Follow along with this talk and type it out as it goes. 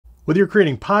Whether you're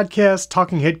creating podcasts,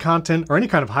 talking head content, or any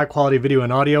kind of high quality video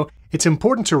and audio, it's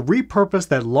important to repurpose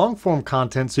that long form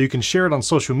content so you can share it on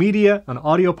social media, an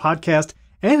audio podcast,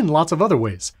 and in lots of other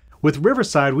ways. With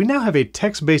Riverside, we now have a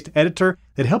text-based editor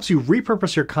that helps you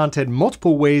repurpose your content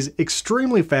multiple ways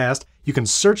extremely fast. You can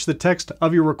search the text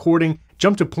of your recording,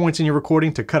 jump to points in your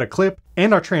recording to cut a clip,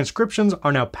 and our transcriptions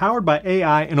are now powered by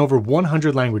AI in over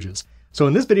 100 languages. So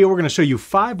in this video, we're going to show you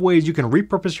 5 ways you can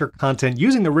repurpose your content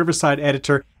using the Riverside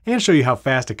editor and show you how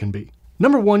fast it can be.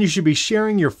 Number 1, you should be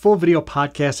sharing your full video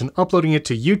podcast and uploading it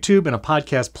to YouTube in a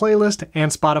podcast playlist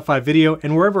and Spotify video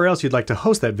and wherever else you'd like to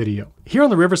host that video. Here on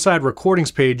the Riverside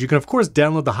recordings page, you can of course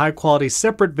download the high quality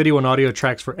separate video and audio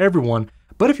tracks for everyone,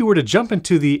 but if you were to jump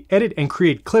into the edit and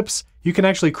create clips, you can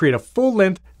actually create a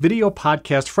full-length video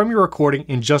podcast from your recording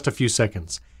in just a few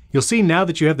seconds. You'll see now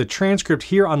that you have the transcript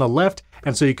here on the left,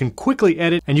 and so you can quickly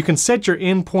edit and you can set your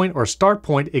end point or start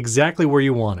point exactly where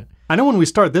you want it. I know when we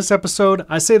start this episode,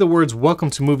 I say the words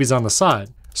 "Welcome to Movies on the Side."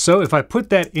 So if I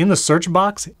put that in the search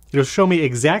box, it'll show me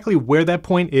exactly where that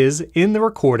point is in the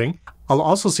recording. I'll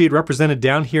also see it represented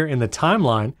down here in the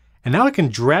timeline. And now I can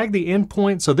drag the end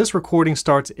point so this recording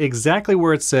starts exactly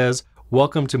where it says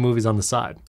 "Welcome to Movies on the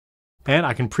Side." And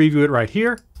I can preview it right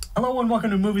here. Hello and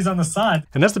welcome to Movies on the Side.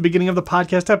 And that's the beginning of the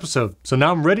podcast episode. So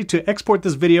now I'm ready to export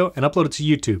this video and upload it to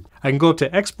YouTube. I can go up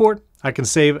to export. I can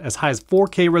save as high as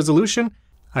 4K resolution.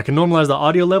 I can normalize the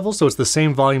audio level so it's the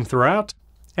same volume throughout,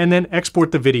 and then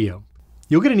export the video.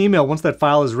 You'll get an email once that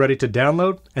file is ready to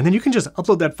download, and then you can just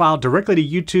upload that file directly to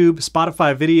YouTube,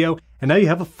 Spotify video, and now you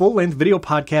have a full-length video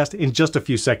podcast in just a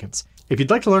few seconds. If you'd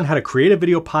like to learn how to create a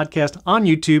video podcast on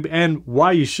YouTube and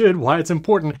why you should, why it's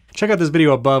important, check out this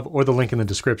video above or the link in the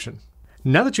description.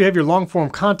 Now that you have your long-form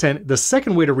content, the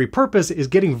second way to repurpose is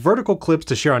getting vertical clips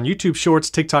to share on YouTube Shorts,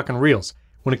 TikTok, and Reels.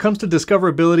 When it comes to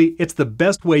discoverability, it's the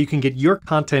best way you can get your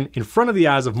content in front of the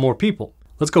eyes of more people.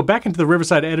 Let's go back into the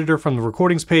Riverside editor from the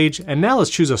recordings page, and now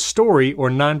let's choose a story or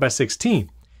 9:16.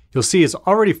 You'll see it's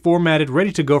already formatted,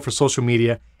 ready to go for social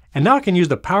media, and now I can use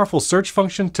the powerful search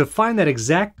function to find that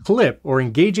exact clip or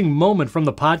engaging moment from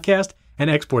the podcast and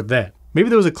export that. Maybe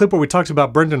there was a clip where we talked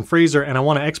about Brendan Fraser and I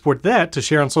want to export that to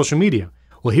share on social media.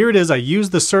 Well, here it is. I use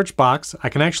the search box. I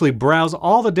can actually browse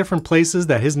all the different places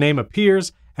that his name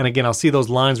appears. And again, I'll see those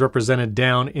lines represented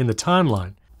down in the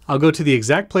timeline. I'll go to the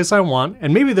exact place I want,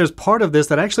 and maybe there's part of this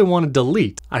that I actually want to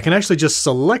delete. I can actually just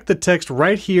select the text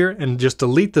right here and just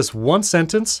delete this one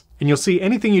sentence, and you'll see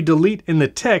anything you delete in the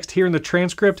text here in the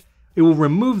transcript, it will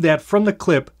remove that from the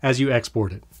clip as you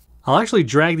export it. I'll actually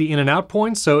drag the in and out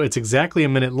point so it's exactly a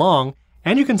minute long,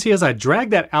 and you can see as I drag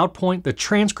that out point, the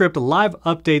transcript live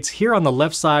updates here on the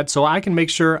left side so I can make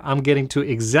sure I'm getting to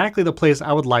exactly the place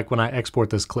I would like when I export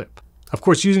this clip. Of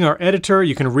course, using our editor,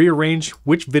 you can rearrange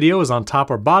which video is on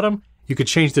top or bottom. You could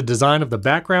change the design of the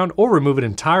background or remove it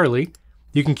entirely.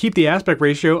 You can keep the aspect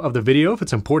ratio of the video if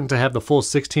it's important to have the full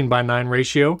 16:9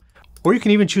 ratio. Or you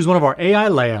can even choose one of our AI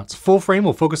layouts. Full frame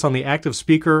will focus on the active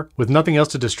speaker with nothing else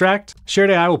to distract. Shared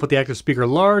AI will put the active speaker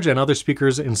large and other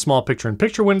speakers in small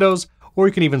picture-in-picture windows. Or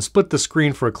you can even split the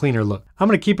screen for a cleaner look. I'm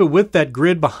going to keep it with that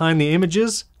grid behind the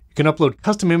images. You can upload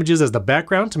custom images as the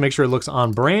background to make sure it looks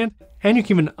on brand. And you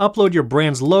can even upload your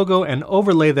brand's logo and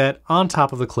overlay that on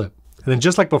top of the clip. And then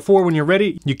just like before, when you're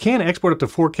ready, you can export up to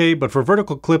 4K, but for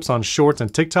vertical clips on Shorts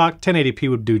and TikTok, 1080p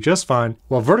would do just fine.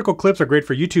 While vertical clips are great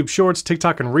for YouTube Shorts,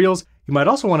 TikTok, and Reels, you might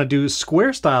also want to do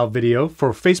square style video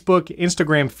for Facebook,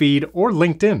 Instagram feed, or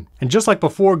LinkedIn. And just like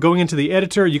before, going into the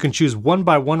editor, you can choose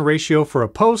 1:1 ratio for a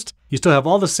post. You still have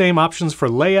all the same options for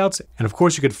layouts, and of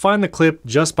course you could find the clip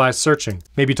just by searching.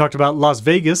 Maybe you talked about Las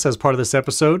Vegas as part of this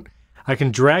episode. I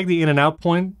can drag the in and out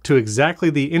point to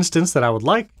exactly the instance that I would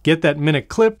like, get that minute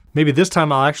clip. Maybe this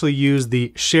time I'll actually use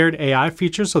the shared AI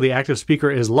feature so the active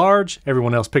speaker is large,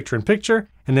 everyone else picture in picture,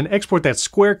 and then export that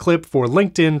square clip for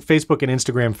LinkedIn, Facebook, and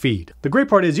Instagram feed. The great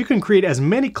part is you can create as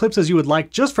many clips as you would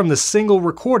like just from this single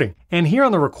recording. And here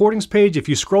on the recordings page, if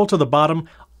you scroll to the bottom,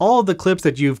 all of the clips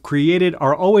that you've created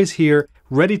are always here,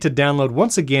 ready to download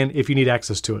once again if you need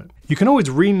access to it. You can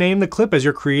always rename the clip as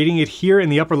you're creating it here in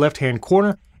the upper left-hand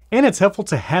corner. And it's helpful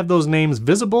to have those names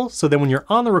visible so that when you're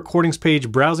on the recordings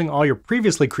page browsing all your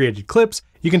previously created clips,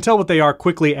 you can tell what they are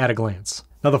quickly at a glance.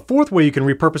 Now the fourth way you can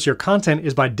repurpose your content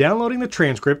is by downloading the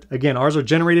transcript. Again, ours are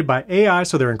generated by AI,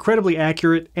 so they're incredibly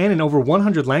accurate and in over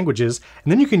 100 languages.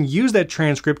 And then you can use that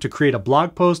transcript to create a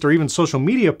blog post or even social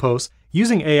media posts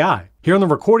using AI. Here on the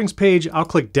recordings page, I'll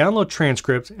click download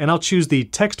transcript and I'll choose the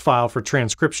text file for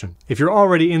transcription. If you're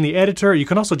already in the editor, you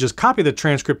can also just copy the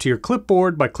transcript to your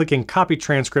clipboard by clicking copy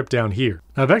transcript down here.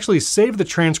 Now I've actually saved the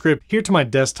transcript here to my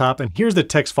desktop and here's the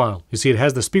text file. You see it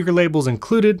has the speaker labels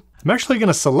included. I'm actually going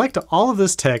to select all of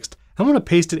this text, I'm going to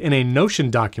paste it in a Notion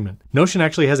document. Notion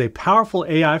actually has a powerful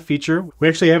AI feature. We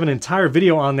actually have an entire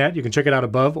video on that. You can check it out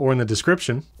above or in the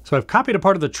description. So I've copied a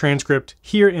part of the transcript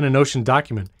here in a Notion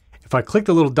document. If I click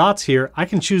the little dots here, I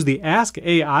can choose the Ask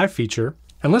AI feature.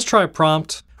 And let's try a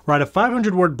prompt. Write a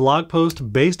 500-word blog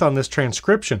post based on this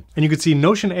transcription. And you can see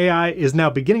Notion AI is now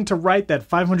beginning to write that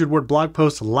 500-word blog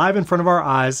post live in front of our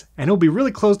eyes, and it'll be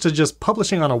really close to just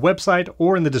publishing on a website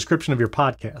or in the description of your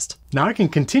podcast. Now I can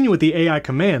continue with the AI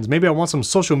commands. Maybe I want some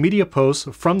social media posts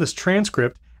from this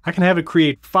transcript. I can have it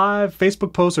create 5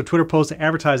 Facebook posts or Twitter posts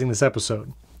advertising this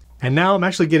episode. And now I'm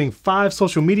actually getting 5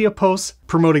 social media posts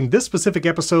promoting this specific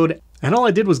episode, and all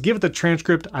I did was give it the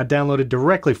transcript I downloaded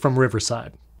directly from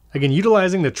Riverside. Again,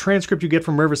 utilizing the transcript you get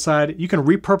from Riverside, you can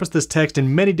repurpose this text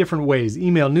in many different ways: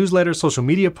 email newsletters, social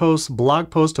media posts, blog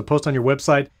posts to post on your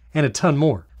website, and a ton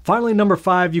more. Finally, number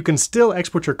 5, you can still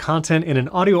export your content in an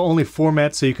audio-only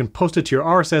format so you can post it to your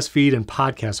RSS feed and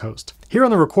podcast host. Here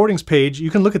on the recordings page, you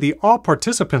can look at the All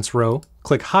Participants row,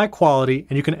 click High Quality,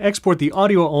 and you can export the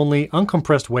audio-only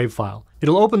uncompressed WAV file.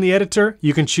 It'll open the editor.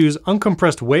 You can choose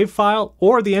uncompressed WAV file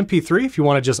or the MP3 if you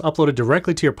want to just upload it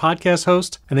directly to your podcast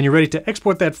host, and then you're ready to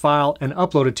export that file and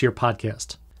upload it to your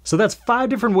podcast. So that's 5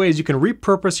 different ways you can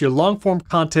repurpose your long-form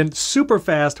content super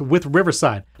fast with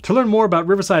Riverside. To learn more about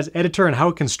Riverside's editor and how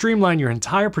it can streamline your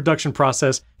entire production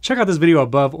process, check out this video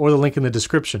above or the link in the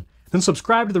description. Then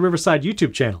subscribe to the Riverside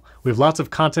YouTube channel. We have lots of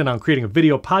content on creating a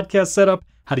video podcast setup,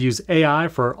 how to use AI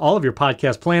for all of your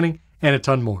podcast planning, and a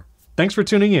ton more. Thanks for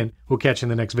tuning in. We'll catch you in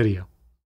the next video.